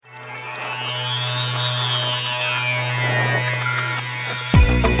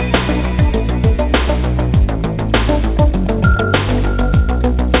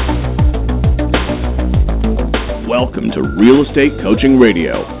Real Estate Coaching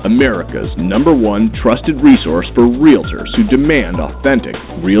Radio, America's #1 trusted resource for realtors who demand authentic,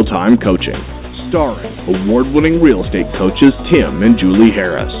 real-time coaching. Starring award-winning real estate coaches Tim and Julie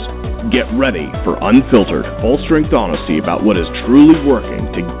Harris. Get ready for unfiltered, full-strength honesty about what is truly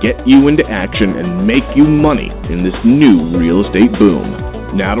working to get you into action and make you money in this new real estate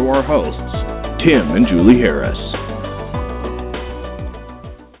boom. Now to our hosts, Tim and Julie Harris.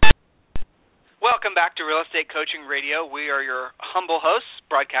 Welcome back to Real Estate Coaching Radio. We are your humble hosts,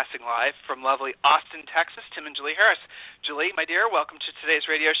 broadcasting live from lovely Austin, Texas, Tim and Julie Harris. Julie, my dear, welcome to today's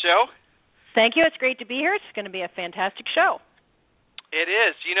radio show. Thank you. It's great to be here. It's going to be a fantastic show. It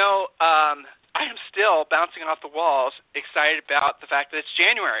is. I am still bouncing off the walls, excited about the fact that it's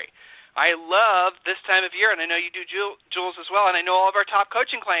January. I love this time of year, and I know you do, Jules, as well, and I know all of our top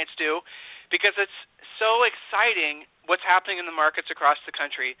coaching clients do, because it's so exciting what's happening in the markets across the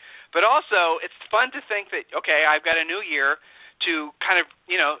country. But also, it's fun to think that, okay, I've got a new year to kind of,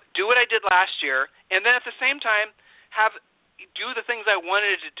 do what I did last year, and then at the same time do the things I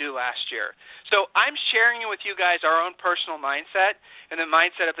wanted to do last year. So I'm sharing with you guys our own personal mindset and the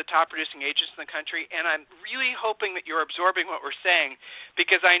mindset of the top producing agents in the country, and I'm really hoping that you're absorbing what we're saying,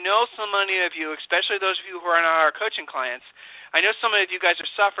 because I know so many of you, especially those of you who are not our coaching clients, I know so many of you guys are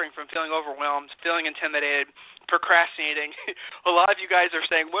suffering from feeling overwhelmed, feeling intimidated, procrastinating. A lot of you guys are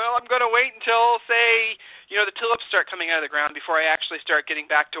saying, well, I'm going to wait until, say, the tulips start coming out of the ground before I actually start getting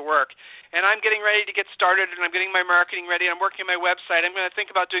back to work. And I'm getting ready to get started, and I'm getting my marketing ready, and I'm working on my website. I'm going to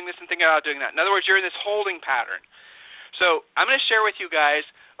think about doing this and think about doing that. In other words, you're in this holding pattern. So I'm going to share with you guys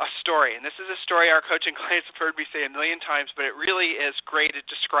a story, and this is a story our coaching clients have heard me say a million times, but it really is great at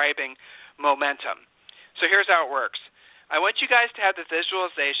describing momentum. So here's how it works. I want you guys to have the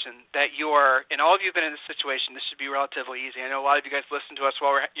visualization that and all of you have been in this situation, this should be relatively easy. I know a lot of you guys listen to us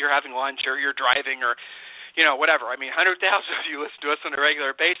while you're having lunch or you're driving or, whatever. I mean, 100,000 of you listen to us on a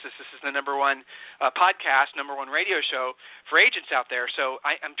regular basis. This is the #1 podcast, #1 radio show for agents out there. So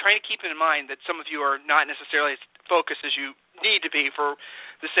I'm trying to keep in mind that some of you are not necessarily as focused as you need to be for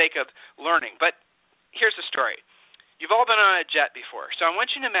the sake of learning. But here's the story. You've all been on a jet before, so I want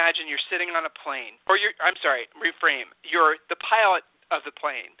you to imagine you're sitting on a plane, you're the pilot of the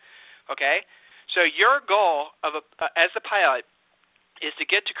plane, okay? So your goal as a pilot is to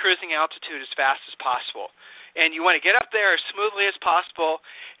get to cruising altitude as fast as possible, and you want to get up there as smoothly as possible,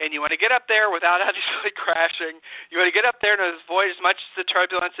 and you want to get up there without obviously crashing. You want to get up there and avoid as much of the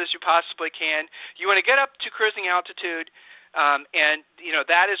turbulence as you possibly can. You want to get up to cruising altitude, and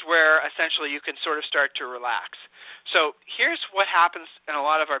that is where essentially you can sort of start to relax. So here's what happens in a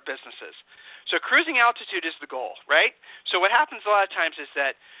lot of our businesses. So cruising altitude is the goal, right? So what happens a lot of times is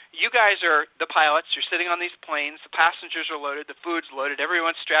that you guys are the pilots. You're sitting on these planes. The passengers are loaded. The food's loaded.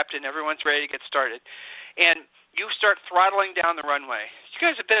 Everyone's strapped in. Everyone's ready to get started. And you start throttling down the runway. You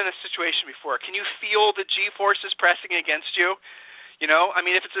guys have been in this situation before. Can you feel the G-forces pressing against you?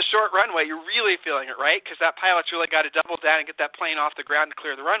 If it's a short runway, you're really feeling it, right? Because that pilot's really got to double down and get that plane off the ground to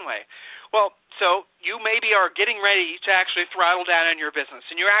clear the runway. Well, so you maybe are getting ready to actually throttle down in your business,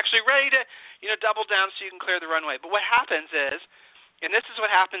 and you're actually ready to, double down so you can clear the runway. But what happens is, and this is what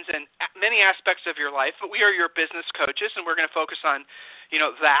happens in many aspects of your life, but we are your business coaches, and we're going to focus on,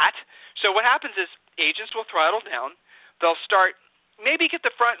 that. So what happens is agents will throttle down. They'll start maybe get the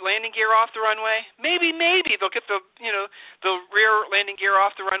front landing gear off the runway. Maybe they'll get the rear landing gear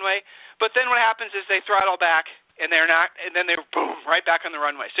off the runway. But then what happens is they throttle back and then they're boom right back on the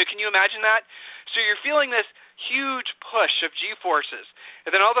runway. So can you imagine that? So you're feeling this huge push of G-forces,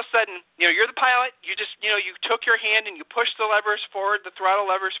 and then all of a sudden, you're the pilot. You just, you took your hand and you pushed the levers forward, the throttle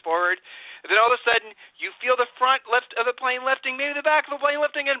levers forward, and then all of a sudden you feel the front lift of the plane lifting, maybe the back of the plane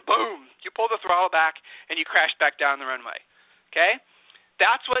lifting, and boom, you pull the throttle back and you crash back down the runway. Okay?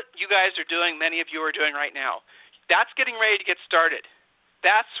 That's what you guys are doing, many of you are doing right now. That's getting ready to get started.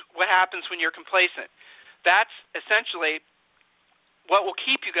 That's what happens when you're complacent. That's essentially what will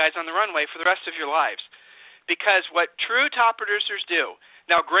keep you guys on the runway for the rest of your lives. Because what true top producers do,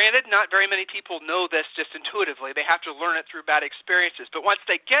 now granted, not very many people know this just intuitively. They have to learn it through bad experiences. But once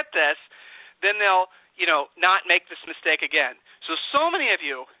they get this, then they'll, not make this mistake again. So many of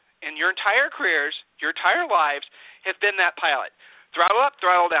you in your entire careers, your entire lives, have been that pilot. Throttle up,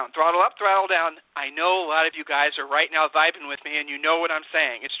 throttle down, throttle up, throttle down. I know a lot of you guys are right now vibing with me, and you know what I'm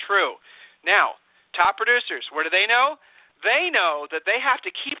saying. It's true. Now, top producers, what do they know? They know that they have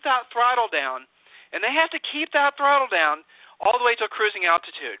to keep that throttle down, and they have to keep that throttle down all the way to cruising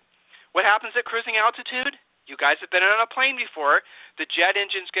altitude. What happens at cruising altitude? You guys have been on a plane before. The jet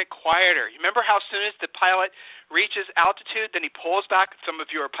engines get quieter. You remember how soon as the pilot reaches altitude, then he pulls back? Some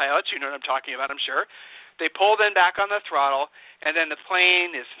of you are pilots. You know what I'm talking about, I'm sure. they pull then back on the throttle, and then the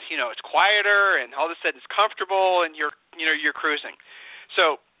plane is, it's quieter, and all of a sudden it's comfortable, and you're cruising.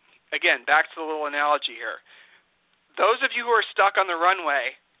 So, again, back to the little analogy here. Those of you who are stuck on the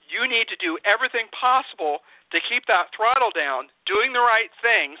runway, you need to do everything possible to keep that throttle down, doing the right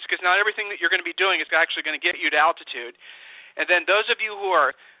things, because not everything that you're going to be doing is actually going to get you to altitude. And then those of you who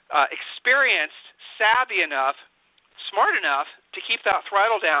are experienced, savvy enough, smart enough to keep that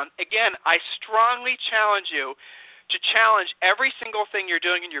throttle down, again, I strongly challenge you to challenge every single thing you're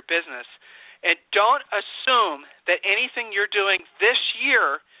doing in your business, and don't assume that anything you're doing this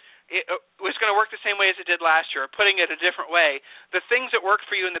year it was going to work the same way as it did last year. Putting it a different way, the things that worked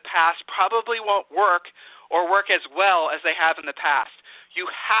for you in the past probably won't work or work as well as they have in the past. You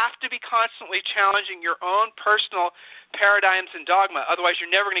have to be constantly challenging your own personal paradigms and dogma. Otherwise,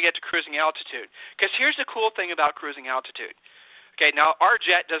 you're never going to get to cruising altitude. Because here's the cool thing about cruising altitude. Okay, now our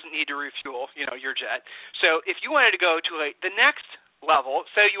jet doesn't need to refuel, your jet. So if you wanted to go to the next level,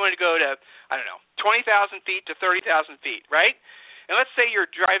 say you wanted to go to, 20,000 feet to 30,000 feet, right? And let's say you're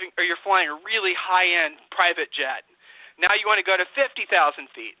driving or you're flying a really high-end private jet. Now you want to go to 50,000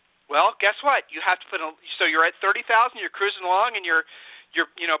 feet. Well, guess what? You have to so you're at 30,000, you're cruising along in your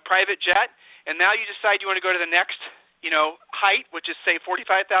private jet, and now you decide you want to go to the next, height, which is say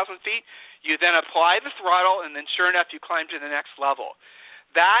 45,000 feet. You then apply the throttle, and then sure enough, you climb to the next level.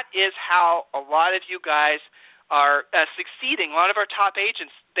 That is how a lot of you guys are succeeding. A lot of our top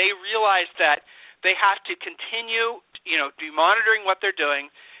agents, they realize that they have to continue be monitoring what they're doing,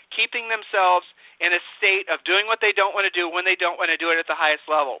 keeping themselves in a state of doing what they don't want to do when they don't want to do it at the highest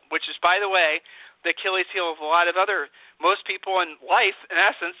level, which is, by the way, the Achilles heel of a lot of most people in life, in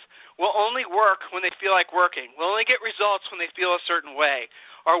essence, will only work when they feel like working, will only get results when they feel a certain way,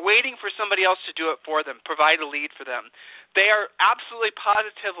 are waiting for somebody else to do it for them, provide a lead for them. They are absolutely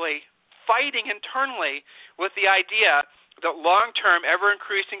positively fighting internally with the idea that long-term,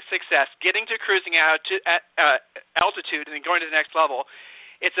 ever-increasing success, getting to cruising altitude and then going to the next level,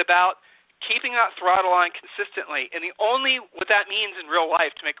 it's about keeping that throttle on consistently. And what that means in real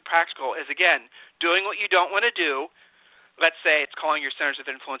life, to make it practical, is, again, doing what you don't want to do. Let's say it's calling your centers of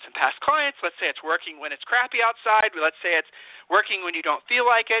influence and past clients. Let's say it's working when it's crappy outside. Let's say it's working when you don't feel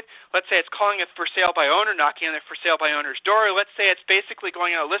like it. Let's say it's calling a for sale by owner, knocking on the for sale by owner's door. Let's say it's basically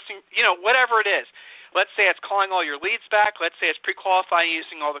going on a listing, whatever it is. Let's say it's calling all your leads back. Let's say it's pre-qualifying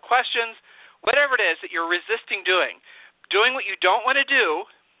using all the questions. Whatever it is that you're resisting doing what you don't want to do,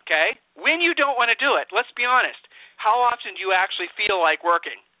 okay, when you don't want to do it, let's be honest. How often do you actually feel like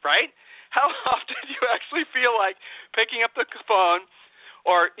working, right? How often do you actually feel like picking up the phone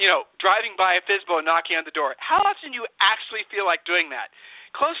or, driving by a FSBO and knocking on the door? How often do you actually feel like doing that?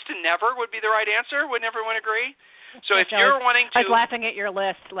 Close to never would be the right answer. Wouldn't everyone agree? So if you're wanting to... I was laughing at your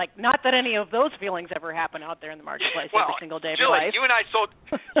list. Not that any of those feelings ever happen out there in the marketplace every single day of your life. You and I sold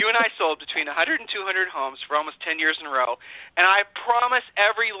between 100 and 200 homes for almost 10 years in a row. And I promise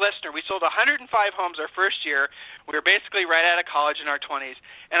every listener, we sold 105 homes our first year. We were basically right out of college in our 20s.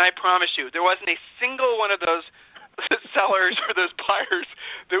 And I promise you, there wasn't a single one of those sellers or those buyers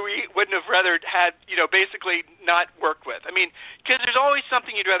that we wouldn't have rather had, basically not worked with. I mean, because there's always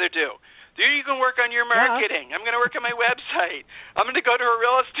something you'd rather do. You can work on your marketing. Yeah. I'm going to work on my website. I'm going to go to a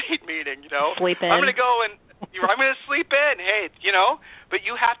real estate meeting, Sleep in. I'm going to go and I'm going to sleep in. Hey, but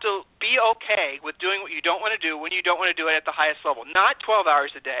you have to be okay with doing what you don't want to do when you don't want to do it at the highest level. Not 12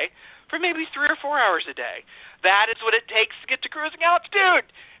 hours a day, for maybe 3 or 4 hours a day. That is what it takes to get to cruising altitude.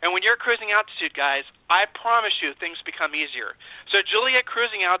 And when you're cruising altitude, guys, I promise you things become easier. So Julie at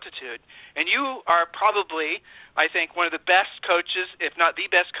Cruising Altitude, and you are probably, I think, one of the best coaches, if not the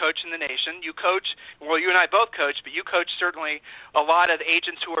best coach in the nation. You coach, well, you and I both coach, but you coach certainly a lot of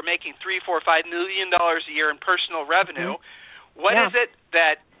agents who are making $3, $4, $5 million a year in personal revenue. Mm-hmm. What is it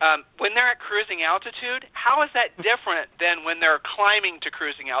that when they're at cruising altitude, how is that different than when they're climbing to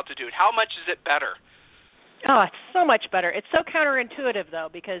cruising altitude? How much is it better? Oh, it's so much better. It's so counterintuitive, though,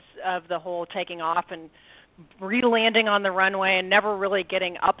 because of the whole taking off and re-landing on the runway and never really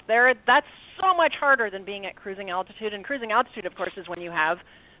getting up there. That's so much harder than being at cruising altitude. And cruising altitude, of course, is when you have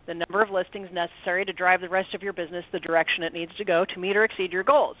the number of listings necessary to drive the rest of your business the direction it needs to go to meet or exceed your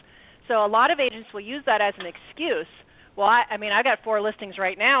goals. So a lot of agents will use that as an excuse. Well, I got 4 listings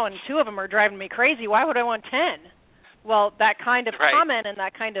right now, and 2 of them are driving me crazy. Why would I want 10? Well, that kind of comment and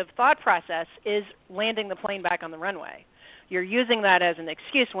that kind of thought process is landing the plane back on the runway. You're using that as an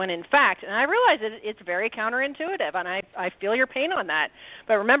excuse when, in fact, and I realize it's very counterintuitive, and I feel your pain on that.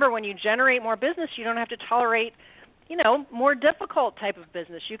 But remember, when you generate more business, you don't have to tolerate, more difficult type of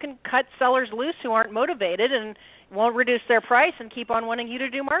business. You can cut sellers loose who aren't motivated, and won't reduce their price and keep on wanting you to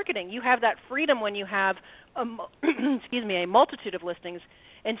do marketing. You have that freedom when you have a multitude of listings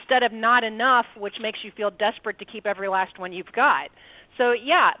instead of not enough, which makes you feel desperate to keep every last one you've got. So,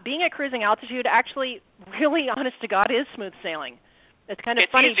 yeah, being at cruising altitude actually, really, honest to God, is smooth sailing. It's kind of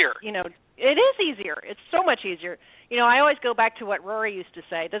funny. Easier. It is easier. It's so much easier. I always go back to what Rory used to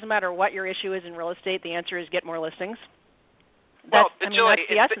say. It doesn't matter what your issue is in real estate. The answer is get more listings. That's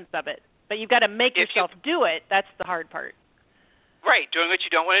the essence of it. But you've got to make yourself do it. That's the hard part. Right, doing what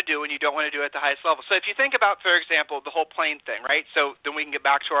you don't want to do when you don't want to do it at the highest level. So if you think about, for example, the whole plane thing, right? So then we can get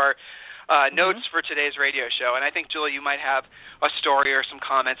back to our notes for today's radio show. And I think, Julie, you might have a story or some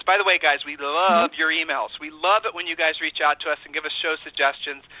comments. By the way, guys, we love your emails. We love it when you guys reach out to us and give us show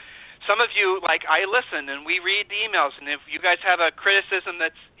suggestions. Some of you, I listen and we read the emails. And if you guys have a criticism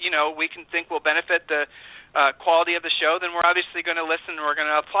that's, we can think will benefit the quality of the show, then we're obviously going to listen and we're going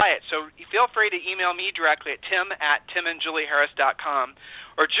to apply it. So feel free to email me directly at tim@timandjulieharris.com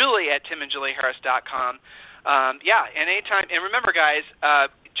or julie@timandjulieharris.com. And anytime. And remember, guys,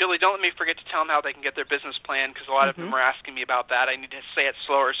 Julie, don't let me forget to tell them how they can get their business plan, because a lot of them are asking me about that. I need to say it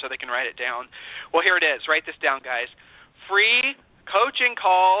slower so they can write it down. Well, here it is. Write this down, guys. Free coaching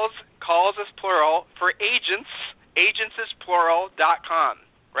calls is plural, for agents is plural.com,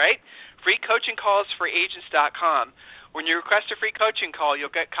 right? Free coaching calls for agents.com. When you request a free coaching call, you'll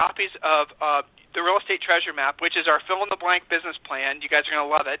get copies of the Real Estate Treasure Map, which is our fill-in-the-blank business plan. You guys are going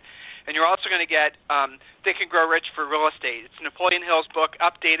to love it. And you're also going to get Think and Grow Rich for Real Estate. It's Napoleon Hill's book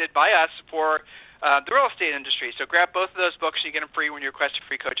updated by us for the real estate industry. So grab both of those books and you get them free when you request a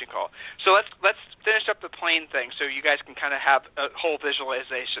free coaching call. So let's finish up the plane thing so you guys can kind of have a whole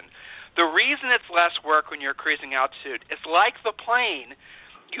visualization. The reason it's less work when you're cruising altitude is like the plane,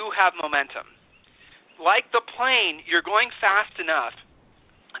 you have momentum. Like the plane, you're going fast enough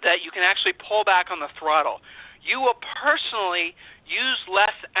that you can actually pull back on the throttle. You will personally use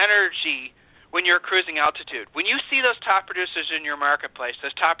less energy when you're cruising altitude. When you see those top producers in your marketplace,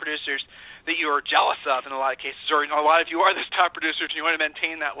 those top producers that you are jealous of in a lot of cases, or a lot of you are those top producers and you want to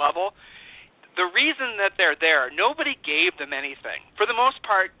maintain that level, the reason that they're there, nobody gave them anything. For the most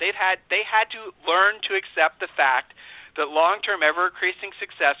part, they had to learn to accept the fact that long-term, ever-increasing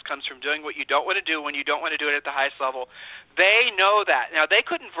success comes from doing what you don't want to do when you don't want to do it at the highest level. They know that. Now, they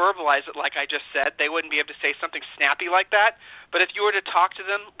couldn't verbalize it like I just said. They wouldn't be able to say something snappy like that. But if you were to talk to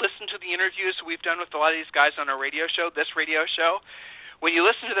them, listen to the interviews we've done with a lot of these guys on our radio show, this radio show, when you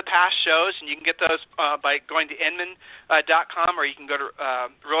listen to the past shows, and you can get those by going to Inman.com or you can go to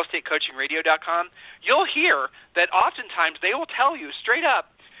realestatecoachingradio.com, you'll hear that oftentimes they will tell you straight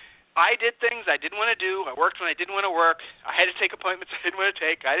up, I did things I didn't want to do. I worked when I didn't want to work. I had to take appointments I didn't want to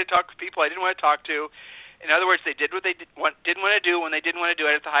take. I had to talk to people I didn't want to talk to. In other words, they did what they didn't want to do when they didn't want to do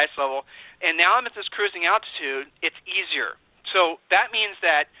it at the highest level. And now I'm at this cruising altitude. It's easier. So that means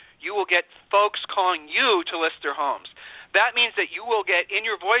that you will get folks calling you to list their homes. That means that you will get in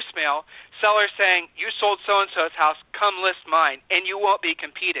your voicemail sellers saying, you sold so-and-so's house, come list mine, and you won't be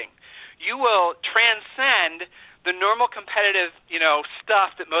competing. You will transcend the normal competitive,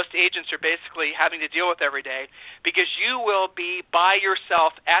 stuff that most agents are basically having to deal with every day, because you will be by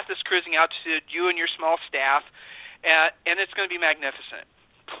yourself at this cruising altitude, you and your small staff, and it's going to be magnificent.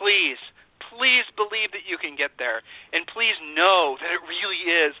 Please believe that you can get there, and please know that it really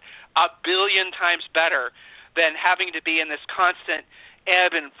is a billion times better than having to be in this constant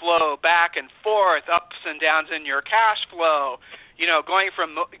ebb and flow, back and forth, ups and downs in your cash flow, going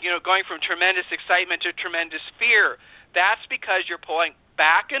from tremendous excitement to tremendous fear. That's because you're pulling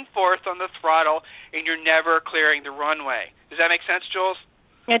back and forth on the throttle and you're never clearing the runway. Does that make sense, Jules?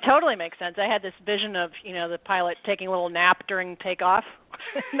 It totally makes sense. I had this vision of, the pilot taking a little nap during takeoff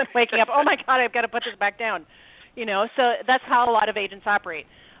and then waking up, oh my God, I've got to put this back down. So that's how a lot of agents operate.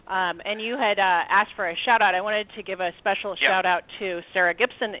 And you had asked for a shout-out. I wanted to give a special shout-out to Sarah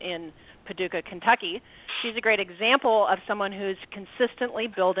Gibson in Paducah, Kentucky. She's a great example of someone who's consistently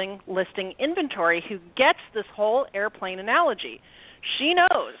building listing inventory, who gets this whole airplane analogy. She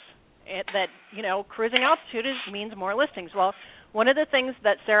knows that, cruising altitude means more listings. Well, one of the things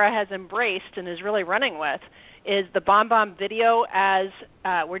that Sarah has embraced and is really running with is the BombBomb video, as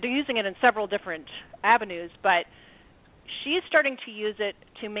we're using it in several different avenues, but she's starting to use it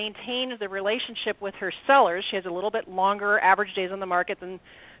to maintain the relationship with her sellers. She has a little bit longer average days on the market than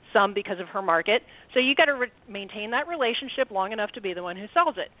some because of her market. So you got to maintain that relationship long enough to be the one who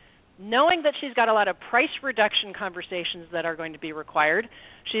sells it. Knowing that she's got a lot of price reduction conversations that are going to be required,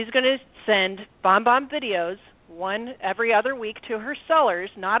 she's going to send BombBomb videos one every other week to her sellers,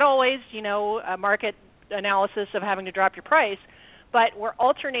 not always, a market analysis of having to drop your price, but we're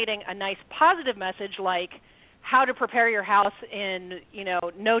alternating a nice positive message like, how to prepare your house in,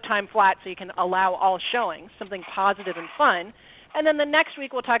 no time flat so you can allow all showings, something positive and fun. And then the next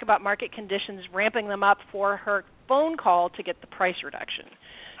week we'll talk about market conditions, ramping them up for her phone call to get the price reduction.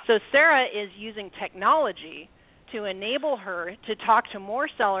 So Sarah is using technology to enable her to talk to more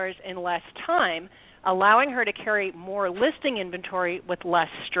sellers in less time, allowing her to carry more listing inventory with less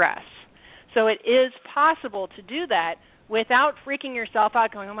stress. So it is possible to do that without freaking yourself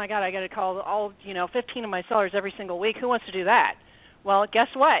out, going, oh, my God, I got to call all 15 of my sellers every single week. Who wants to do that? Well, guess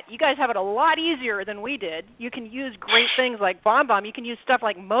what? You guys have it a lot easier than we did. You can use great things like BombBomb. You can use stuff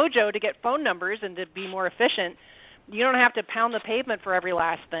like Mojo to get phone numbers and to be more efficient. You don't have to pound the pavement for every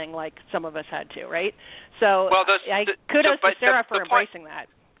last thing like some of us had to, right? So kudos to Sarah for embracing that.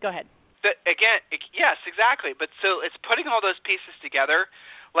 Go ahead. Yes, exactly. But so it's putting all those pieces together,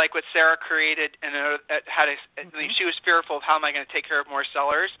 like what Sarah created, and she was fearful of how am I going to take care of more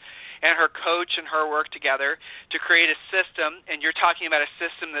sellers, and her coach and her work together to create a system. And you're talking about a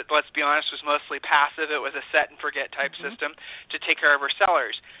system that, let's be honest, was mostly passive. It was a set and forget type system to take care of her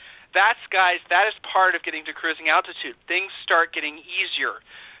sellers. That is part of getting to cruising altitude. Things start getting easier.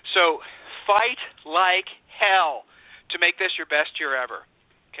 So fight like hell to make this your best year ever.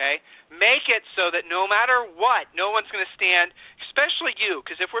 Okay? Make it so that no matter what, no one's going to stand, especially you,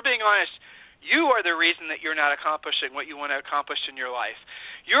 because if we're being honest, you are the reason that you're not accomplishing what you want to accomplish in your life.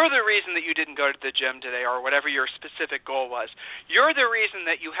 You're the reason that you didn't go to the gym today or whatever your specific goal was. You're the reason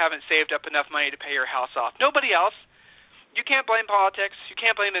that you haven't saved up enough money to pay your house off. Nobody else. You can't blame politics. You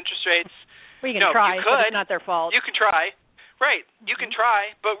can't blame interest rates. Well, you can try, but it's not their fault. You can try. Right. You can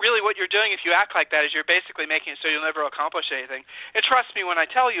try, but really what you're doing if you act like that is you're basically making it so you'll never accomplish anything. And trust me when I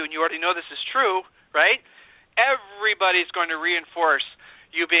tell you, and you already know this is true, right? Everybody's going to reinforce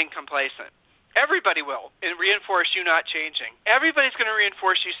you being complacent. Everybody will, and reinforce you not changing. Everybody's going to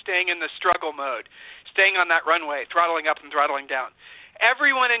reinforce you staying in the struggle mode, staying on that runway, throttling up and throttling down.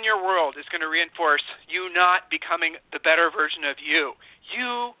 Everyone in your world is going to reinforce you not becoming the better version of you.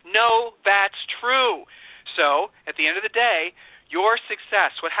 You know that's true. So, at the end of the day, your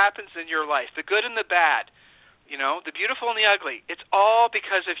success, what happens in your life, the good and the bad, the beautiful and the ugly, it's all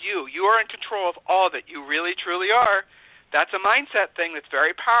because of you. You are in control of all of it. You really, truly are. That's a mindset thing that's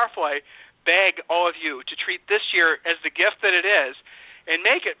very powerful. I beg all of you to treat this year as the gift that it is and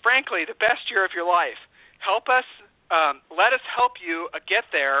make it, frankly, the best year of your life. Help us. Let us help you get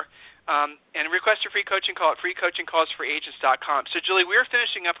there. And request a free coaching call at freecoachingcallsforagents.com. So, Julie, we're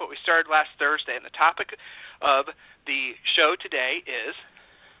finishing up what we started last Thursday, and the topic of the show today is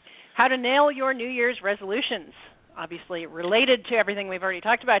how to nail your New Year's resolutions, obviously related to everything we've already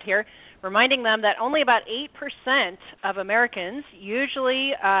talked about here, reminding them that only about 8% of Americans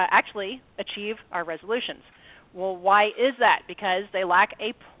usually actually achieve our resolutions. Well, why is that? Because they lack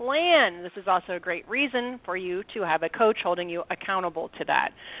a plan. This is also a great reason for you to have a coach holding you accountable to that.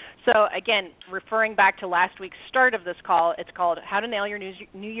 So, again, referring back to last week's start of this call, it's called How to Nail Your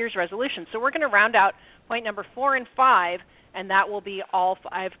New Year's Resolution. So we're going to round out point number 4 and 5, and that will be all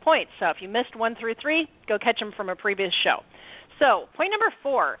 5 points. So if you missed 1 through 3, go catch them from a previous show. So point number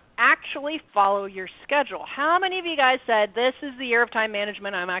 4, actually follow your schedule. How many of you guys said, this is the year of time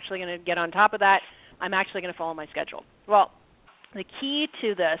management, I'm actually going to get on top of that, I'm actually going to follow my schedule? Well, the key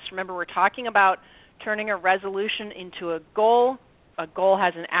to this, remember we're talking about turning a resolution into a goal. A goal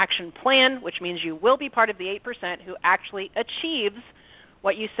has an action plan, which means you will be part of the 8% who actually achieves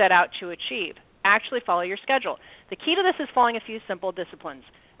what you set out to achieve. Actually follow your schedule. The key to this is following a few simple disciplines.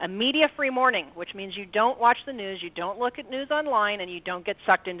 A media-free morning, which means you don't watch the news, you don't look at news online, and you don't get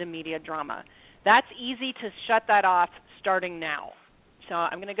sucked into media drama. That's easy to shut that off starting now. So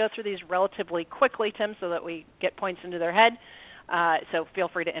I'm going to go through these relatively quickly, Tim, so that we get points into their head. So feel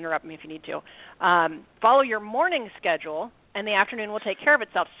free to interrupt me if you need to. Follow your morning schedule, and the afternoon will take care of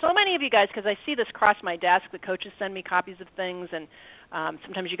itself. So many of you guys, because I see this cross my desk, the coaches send me copies of things, and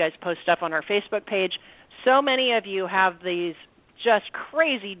sometimes you guys post stuff on our Facebook page. So many of you have these just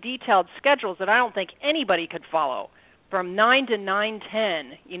crazy detailed schedules that I don't think anybody could follow, from 9 to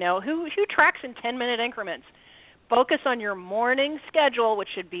 9:10. Who tracks in 10-minute increments? Focus on your morning schedule, which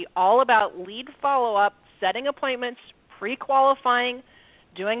should be all about lead follow-up, setting appointments, pre-qualifying,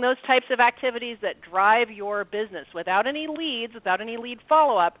 doing those types of activities that drive your business. Without any leads, without any lead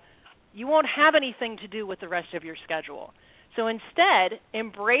follow-up, you won't have anything to do with the rest of your schedule. So instead,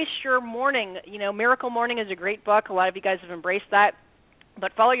 embrace your morning. Miracle Morning is a great book. A lot of you guys have embraced that.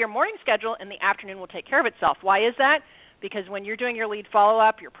 But follow your morning schedule, and the afternoon will take care of itself. Why is that? Because when you're doing your lead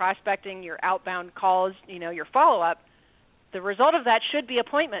follow-up, your prospecting, your outbound calls, your follow-up, the result of that should be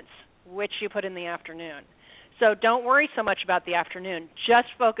appointments, which you put in the afternoon. So don't worry so much about the afternoon. Just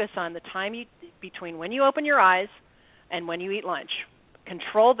focus on the time between when you open your eyes and when you eat lunch.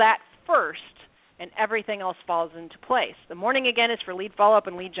 Control that first, and everything else falls into place. The morning, again, is for lead follow-up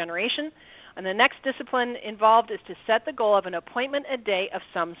and lead generation. And the next discipline involved is to set the goal of an appointment a day of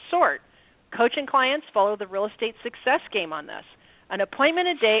some sort. Coaching clients follow the real estate success game on this. An appointment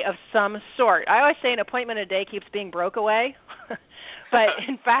a day of some sort. I always say an appointment a day keeps being broke away. But,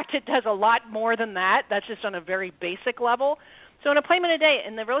 in fact, it does a lot more than that. That's just on a very basic level. So an appointment a day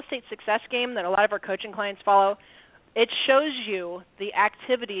in the real estate success game that a lot of our coaching clients follow, it shows you the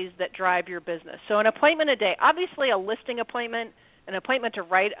activities that drive your business. So an appointment a day, obviously a listing appointment, an appointment to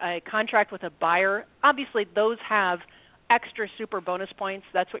write a contract with a buyer, obviously those have extra super bonus points.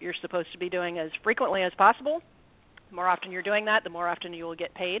 That's what you're supposed to be doing as frequently as possible. The more often you're doing that, the more often you will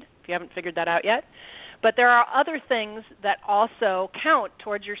get paid, if you haven't figured that out yet. But there are other things that also count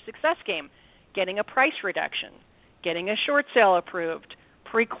towards your success game. Getting a price reduction, getting a short sale approved,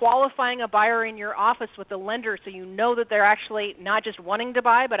 pre-qualifying a buyer in your office with a lender so you know that they're actually not just wanting to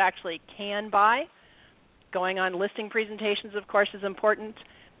buy but actually can buy. Going on listing presentations, of course, is important.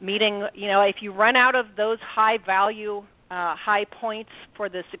 Meeting, if you run out of those high value, high points for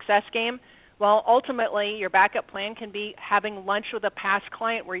the success game, well, ultimately, your backup plan can be having lunch with a past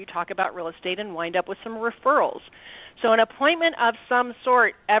client where you talk about real estate and wind up with some referrals. So an appointment of some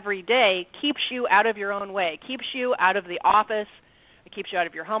sort every day keeps you out of your own way, keeps you out of the office, it keeps you out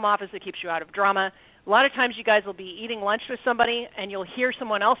of your home office, it keeps you out of drama. A lot of times you guys will be eating lunch with somebody and you'll hear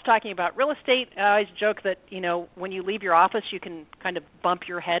someone else talking about real estate. I always joke that, when you leave your office, you can kind of bump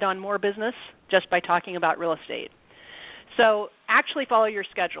your head on more business just by talking about real estate. So actually follow your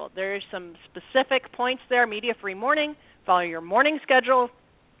schedule. There's some specific points there, media-free morning, follow your morning schedule,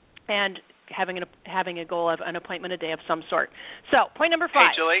 and having a goal of an appointment a day of some sort. So point number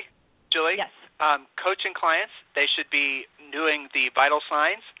 5. Hey, Julie? Yes. Coaching clients, they should be doing the vital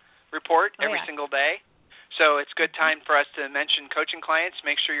signs report every single day. So it's a good time for us to mention coaching clients.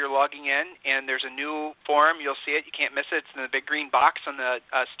 Make sure you're logging in, and there's a new form. You'll see it. You can't miss it. It's in the big green box on the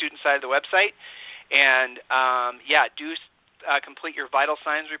student side of the website. And, complete your vital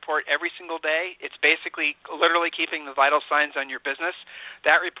signs report every single day. It's basically literally keeping the vital signs on your business.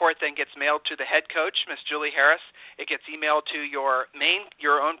 That report then gets mailed to the head coach, Miss Julie Harris. It gets emailed to your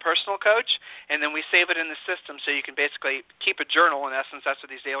own personal coach, and then we save it in the system so you can basically keep a journal. In essence, that's what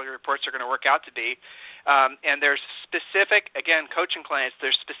these daily reports are going to work out to be. And there's specific, again, coaching clients,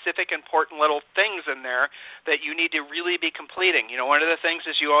 there's specific important little things in there that you need to really be completing. One of the things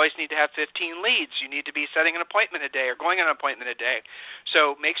is you always need to have 15 leads. You need to be setting an appointment a day or going on an appointment a day.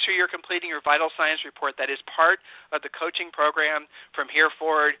 So make sure you're completing your vital signs report. That is part of the coaching program from here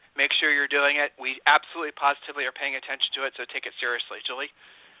forward. Make sure you're doing it. We absolutely positively are paying attention to it, so take it seriously. Julie?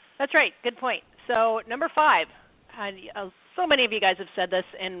 That's right. Good point. So number 5, so many of you guys have said this,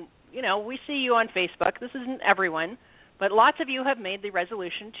 and we see you on Facebook. This isn't everyone, but lots of you have made the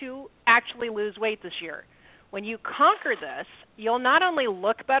resolution to actually lose weight this year. When you conquer this, you'll not only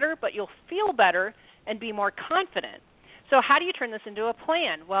look better, but you'll feel better and be more confident. So how do you turn this into a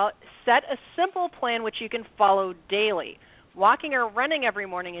plan? Well, set a simple plan which you can follow daily. Walking or running every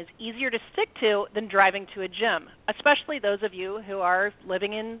morning is easier to stick to than driving to a gym, especially those of you who are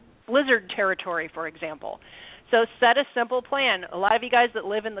living in blizzard territory, for example. So set a simple plan. A lot of you guys that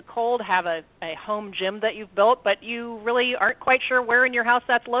live in the cold have a home gym that you've built, but you really aren't quite sure where in your house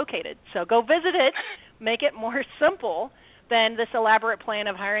that's located. So go visit it. Make it more simple than this elaborate plan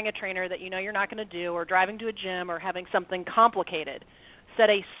of hiring a trainer that you're not going to do, or driving to a gym, or having something complicated. Set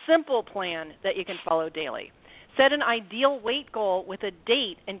a simple plan that you can follow daily. Set an ideal weight goal with a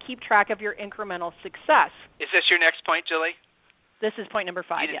date and keep track of your incremental success. Is this your next point, Julie? This is point number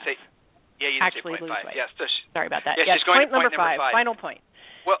 5, yes. You didn't actually say point 5. Weight. Yes. Sorry about that. Yes, she's going point to number 5, final point.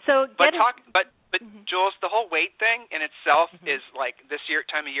 Well, so Jules, the whole weight thing in itself is like this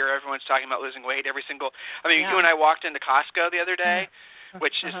time of year, everyone's talking about losing weight every single. You and I walked into Costco the other day,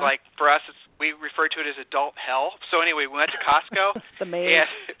 which is like for us, we refer to it as adult hell. So anyway, we went to Costco. The maze.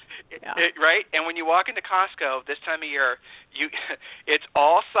 Right? And when you walk into Costco this time of year, it's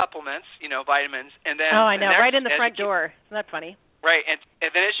all supplements, vitamins, and then I know, right in the front door. Isn't that funny? Right, and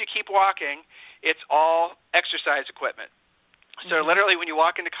then as you keep walking, it's all exercise equipment. So literally when you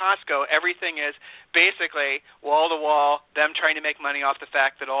walk into Costco, everything is basically wall-to-wall, them trying to make money off the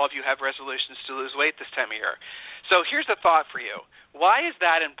fact that all of you have resolutions to lose weight this time of year. So here's a thought for you. Why is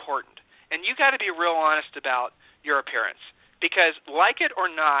that important? And you got to be real honest about your appearance, because like it or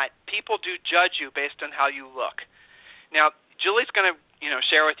not, people do judge you based on how you look. Now, Julie's going to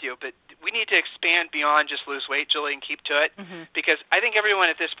share with you, but we need to expand beyond just lose weight, Julie, and keep to it, because I think everyone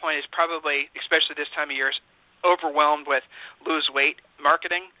at this point is probably, especially this time of year, overwhelmed with lose weight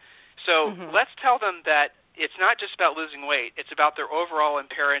marketing. So let's tell them that it's not just about losing weight. It's about their overall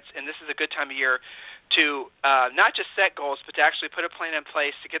appearance, and this is a good time of year to not just set goals, but to actually put a plan in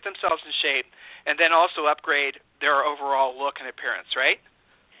place to get themselves in shape and then also upgrade their overall look and appearance, right?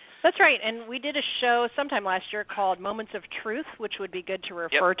 That's right, and we did a show sometime last year called Moments of Truth, which would be good to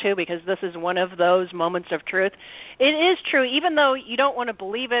refer to because this is one of those moments of truth. It is true, even though you don't want to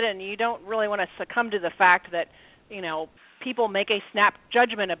believe it and you don't really want to succumb to the fact that, people make a snap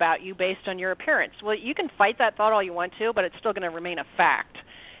judgment about you based on your appearance. Well, you can fight that thought all you want to, but it's still going to remain a fact.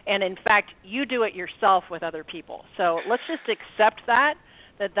 And, in fact, you do it yourself with other people. So let's just accept that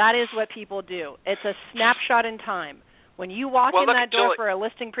is what people do. It's a snapshot in time. When you walk in that door for a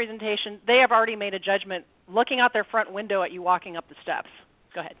listing presentation, they have already made a judgment looking out their front window at you walking up the steps.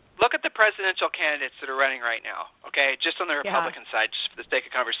 Go ahead. Look at the presidential candidates that are running right now, okay, just on the Republican side, just for the sake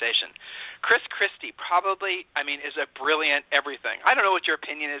of conversation. Chris Christie probably, is a brilliant everything. I don't know what your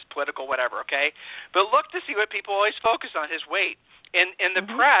opinion is, political, whatever, okay? But look to see what people always focus on, his weight. And the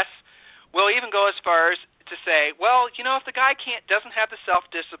press will even go as far as to say, well, if the guy doesn't have the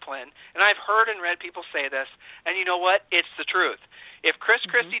self-discipline, and I've heard and read people say this, and you know what? It's the truth. If Chris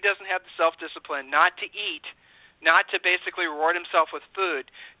Christie doesn't have the self-discipline not to eat, not to basically reward himself with food,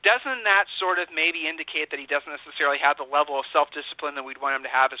 doesn't that sort of maybe indicate that he doesn't necessarily have the level of self-discipline that we'd want him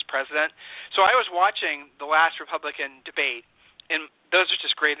to have as president? So I was watching the last Republican debate, and those are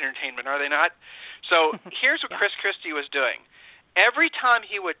just great entertainment, are they not? So here's what Chris Christie was doing. Every time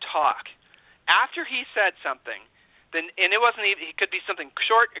he would talk, after he said something, and it could be something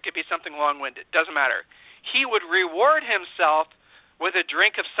short, it could be something long-winded, doesn't matter. He would reward himself with a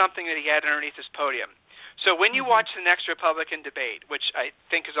drink of something that he had underneath his podium. So when you watch the next Republican debate, which I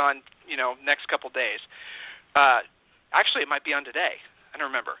think is on, next couple days, actually it might be on today. I don't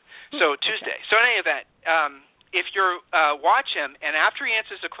remember. So Tuesday. Okay. So in any event, if you watch him, and after he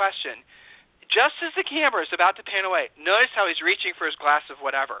answers a question, just as the camera is about to pan away, notice how he's reaching for his glass of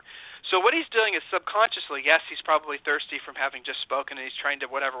whatever. So what he's doing is subconsciously, yes, he's probably thirsty from having just spoken and he's trying to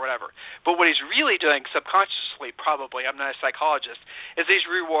whatever. But what he's really doing subconsciously, probably, I'm not a psychologist, is he's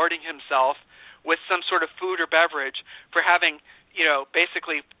rewarding himself with some sort of food or beverage for having,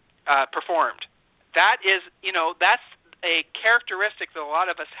 basically performed. That is, that's a characteristic that a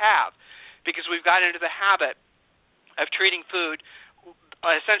lot of us have because we've got into the habit of treating food,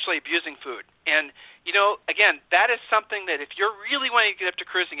 essentially abusing food. And, again, that is something that if you're really wanting to get up to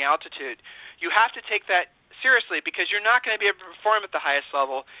cruising altitude, you have to take that seriously because you're not going to be able to perform at the highest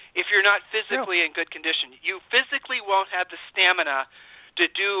level if you're not physically in good condition. You physically won't have the stamina to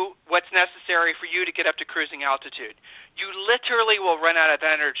do what's necessary for you to get up to cruising altitude. You literally will run out of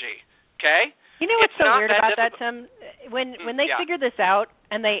energy, okay? You know what's so weird about that, Tim? When they figure this out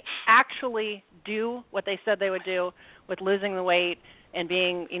and they actually do what they said they would do with losing the weight and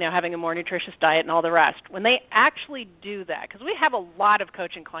being, having a more nutritious diet and all the rest, when they actually do that, because we have a lot of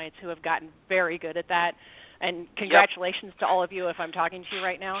coaching clients who have gotten very good at that, and congratulations to all of you if I'm talking to you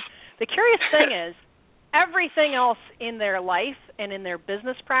right now. The curious thing is, everything else in their life and in their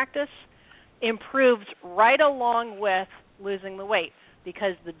business practice improves right along with losing the weight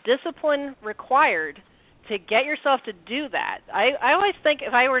because the discipline required to get yourself to do that. I always think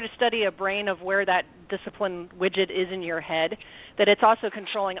if I were to study a brain of where that discipline widget is in your head, that it's also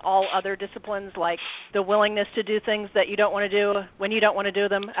controlling all other disciplines like the willingness to do things that you don't want to do when you don't want to do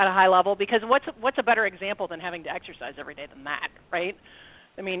them at a high level because what's a better example than having to exercise every day than that, right?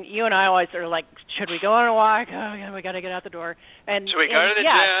 You and I always are like, should we go on a walk? Oh, yeah, we got to get out the door. And should we go to the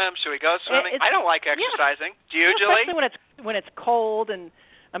gym? Should we go swimming? I don't like exercising. Do you, Julie? Especially when it's cold and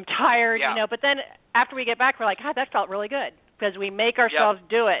I'm tired, But then after we get back, we're like, God, that felt really good because we make ourselves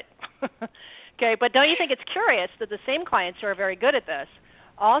do it. Okay, but don't you think it's curious that the same clients who are very good at this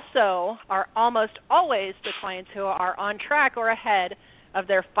also are almost always the clients who are on track or ahead of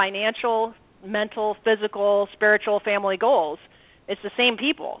their financial, mental, physical, spiritual, family goals? It's the same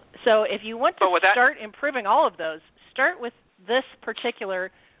people. So if you want to start improving all of those, start with this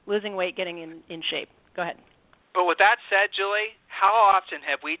particular losing weight, getting in shape. Go ahead. But with that said, Julie, how often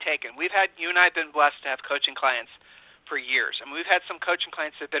have we taken? You and I have been blessed to have coaching clients for years. We've had some coaching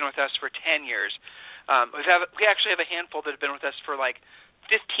clients that have been with us for 10 years. We actually have a handful that have been with us for like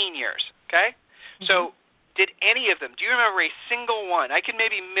 15 years, okay? So did any of them, do you remember a single one? I can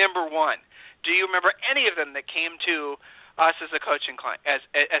maybe remember one. Do you remember any of them that came to us as a coaching client, as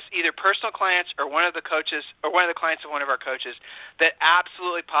either personal clients or one of the coaches or one of the clients of one of our coaches that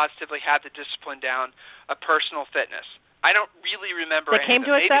absolutely positively had the discipline down of personal fitness? I don't really remember. They came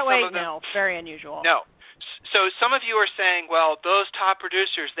to us that way? No, very unusual. No. So some of you are saying, well, those top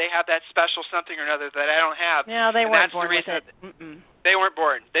producers, they have that special something or another that I don't have. Yeah, they weren't born with it. They weren't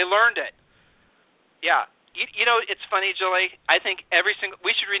born. They learned it. Yeah. You know, it's funny, Julie. I think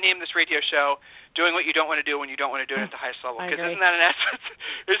we should rename this radio show "Doing What You Don't Want to Do When You Don't Want to Do It at the Highest Level." Because isn't that in essence?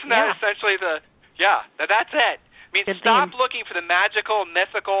 Isn't that essentially that's it? I mean, stop looking for the magical,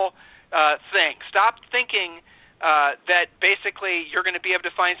 mythical thing. Stop thinking that basically you're going to be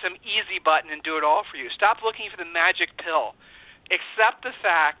able to find some easy button and do it all for you. Stop looking for the magic pill. Accept the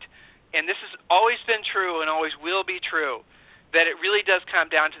fact, and this has always been true and always will be true, that it really does come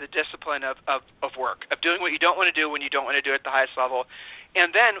down to the discipline of work, of doing what you don't want to do when you don't want to do it at the highest level.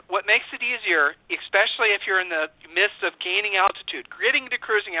 And then what makes it easier, especially if you're in the midst of gaining altitude, getting to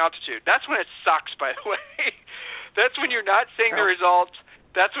cruising altitude, that's when it sucks, by the way. That's when you're not seeing the results.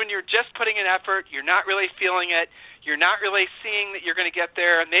 That's when you're just putting in effort. You're not really feeling it. You're not really seeing that you're going to get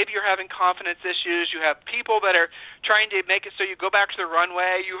there. Maybe you're having confidence issues. You have people that are trying to make it so you go back to the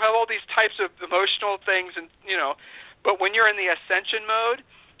runway. You have all these types of emotional things, and but when you're in the ascension mode,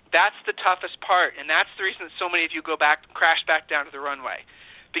 that's the toughest part, and that's the reason that so many of you crash back down to the runway,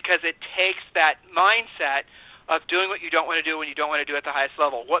 because it takes that mindset of doing what you don't want to do when you don't want to do it at the highest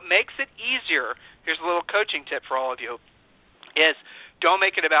level. What makes it easier, here's a little coaching tip for all of you, is don't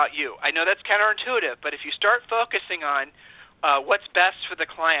make it about you. I know that's counterintuitive, but if you start focusing on what's best for the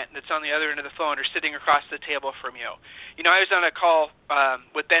client that's on the other end of the phone or sitting across the table from you. I was on a call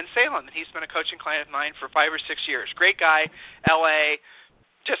with Ben Salem, and he's been a coaching client of mine for 5 or 6 years. Great guy, L.A.,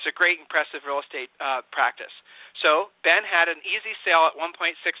 just a great, impressive real estate practice. So Ben had an easy sale at $1.6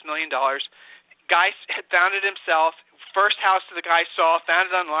 million. Guy had found it himself. First house that the guy saw,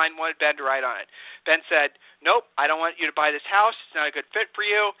 found it online, wanted Ben to write on it. Ben said, nope, I don't want you to buy this house. It's not a good fit for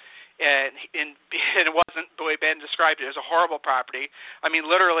you. And it wasn't the way Ben described it. It was a horrible property. I mean,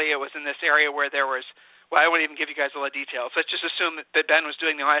 literally, it was in this area where there was, well, I won't even give you guys all the details. Let's just assume that Ben was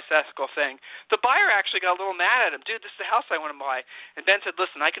doing the honest, ethical thing. The buyer actually got a little mad at him. Dude, this is the house I want to buy. And Ben said,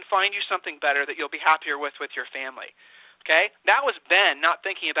 listen, I can find you something better that you'll be happier with your family. Okay? That was Ben not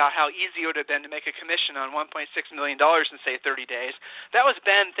thinking about how easy it would have been to make a commission on $1.6 million in, say, 30 days. That was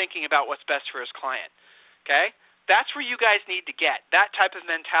Ben thinking about what's best for his client. Okay? That's where you guys need to get, that type of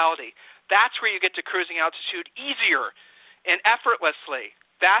mentality. That's where you get to cruising altitude easier and effortlessly.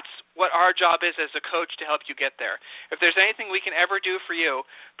 That's what our job is as a coach to help you get there. If there's anything we can ever do for you,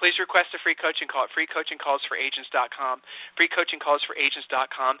 please request a free coaching call at freecoachingcallsforagents.com,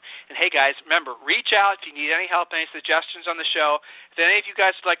 freecoachingcallsforagents.com. And hey, guys, remember, reach out if you need any help, any suggestions on the show. If any of you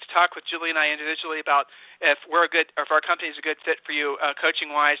guys would like to talk with Julie and I individually about if our company is a good fit for you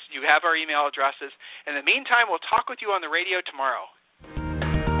coaching-wise, you have our email addresses. In the meantime, we'll talk with you on the radio tomorrow.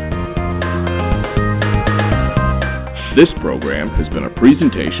 This program has been a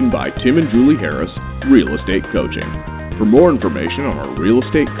presentation by Tim and Julie Harris, Real Estate Coaching. For more information on our real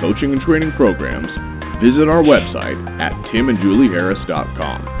estate coaching and training programs, visit our website at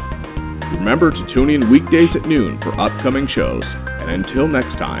timandjulieharris.com. Remember to tune in weekdays at noon for upcoming shows, and until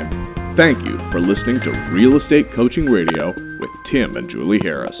next time, thank you for listening to Real Estate Coaching Radio with Tim and Julie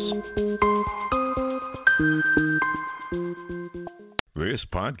Harris. This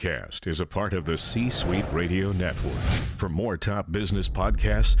podcast is a part of the C-Suite Radio Network. For more top business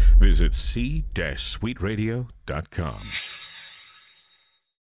podcasts, visit c-suiteradio.com.